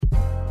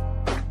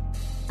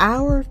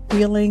our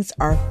feelings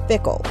are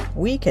fickle.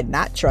 We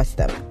cannot trust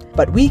them.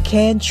 But we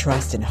can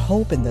trust and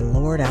hope in the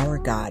Lord our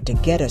God to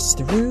get us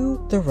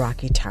through the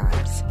rocky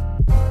times.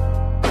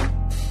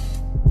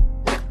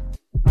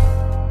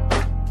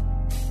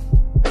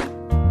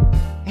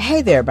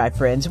 Hey there, my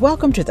friends.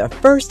 Welcome to the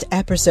first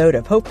episode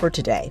of Hope for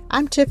Today.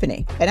 I'm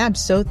Tiffany, and I'm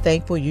so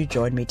thankful you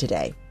joined me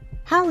today.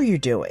 How are you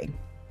doing?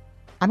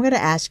 I'm going to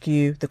ask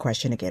you the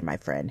question again, my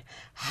friend.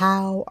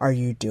 How are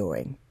you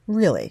doing?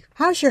 Really?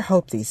 How's your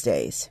hope these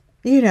days?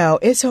 You know,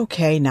 it's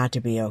okay not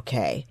to be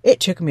okay. It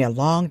took me a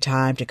long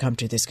time to come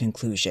to this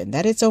conclusion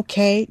that it's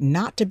okay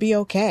not to be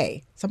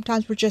okay.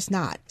 Sometimes we're just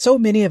not. So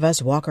many of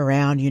us walk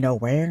around,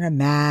 wearing a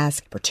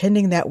mask,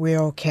 pretending that we're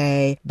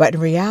okay. But in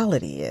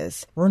reality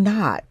is, we're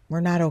not.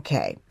 We're not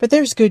okay. But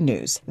there's good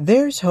news.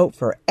 There's hope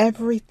for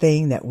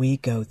everything that we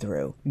go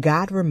through.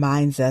 God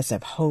reminds us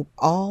of hope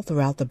all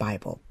throughout the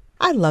Bible.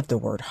 I love the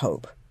word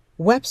hope.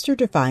 Webster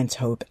defines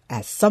hope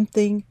as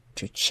something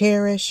to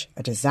cherish,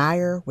 a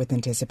desire with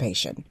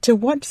anticipation, to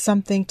want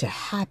something to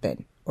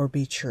happen or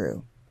be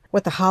true.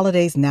 With the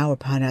holidays now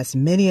upon us,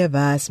 many of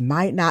us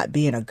might not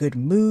be in a good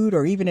mood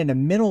or even in a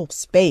mental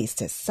space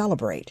to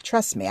celebrate.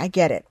 Trust me, I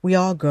get it. We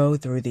all go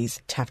through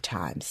these tough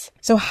times.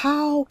 So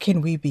how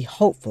can we be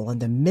hopeful in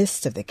the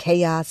midst of the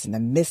chaos, in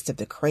the midst of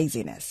the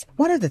craziness?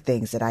 One of the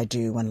things that I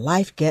do when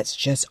life gets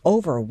just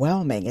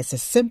overwhelming is to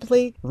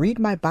simply read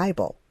my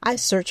Bible. I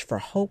search for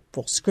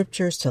hopeful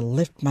scriptures to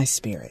lift my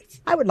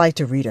spirits. I would like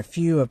to read a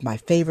few of my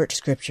favorite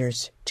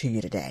scriptures to you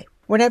today.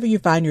 Whenever you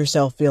find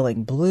yourself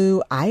feeling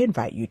blue, I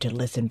invite you to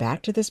listen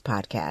back to this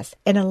podcast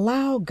and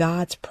allow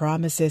God's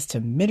promises to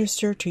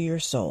minister to your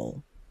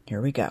soul.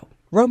 Here we go.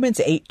 Romans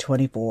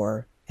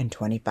 8:24 and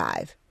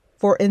 25.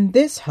 For in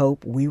this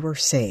hope we were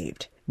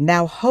saved.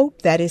 Now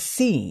hope that is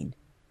seen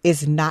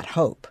is not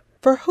hope.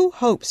 For who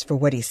hopes for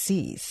what he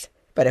sees?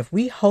 But if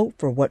we hope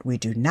for what we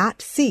do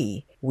not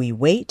see, we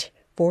wait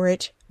for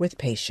it with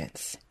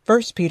patience.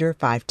 1 Peter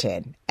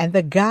 5:10. And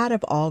the God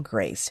of all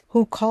grace,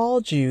 who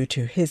called you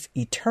to his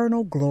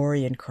eternal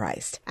glory in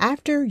Christ,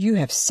 after you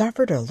have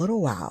suffered a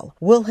little while,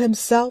 will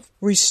himself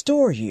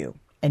restore you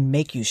and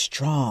make you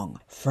strong,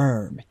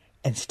 firm,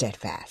 and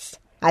steadfast.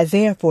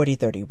 Isaiah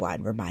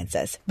 40:31 reminds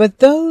us, but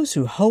those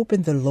who hope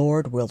in the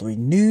Lord will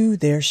renew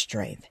their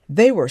strength.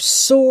 They will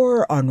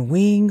soar on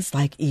wings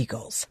like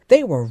eagles.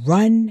 They will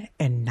run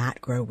and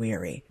not grow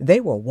weary. They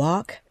will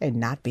walk and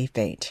not be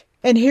faint.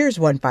 And here's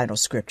one final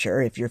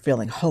scripture if you're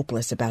feeling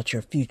hopeless about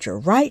your future,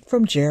 right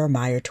from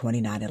Jeremiah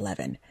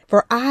 29:11.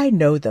 For I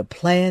know the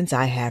plans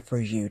I have for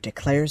you,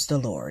 declares the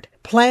Lord.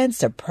 Plans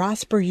to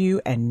prosper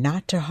you and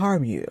not to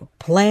harm you.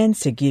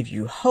 Plans to give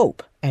you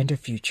hope and a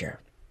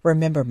future.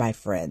 Remember, my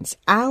friends,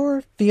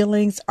 our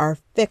feelings are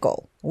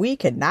fickle. We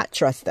cannot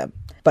trust them.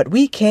 But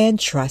we can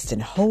trust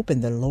and hope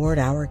in the Lord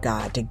our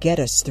God to get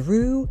us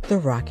through the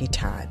rocky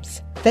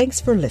times. Thanks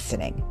for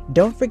listening.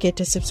 Don't forget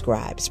to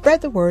subscribe,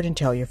 spread the word, and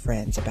tell your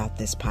friends about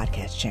this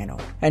podcast channel.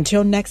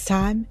 Until next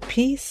time,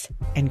 peace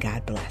and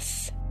God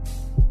bless.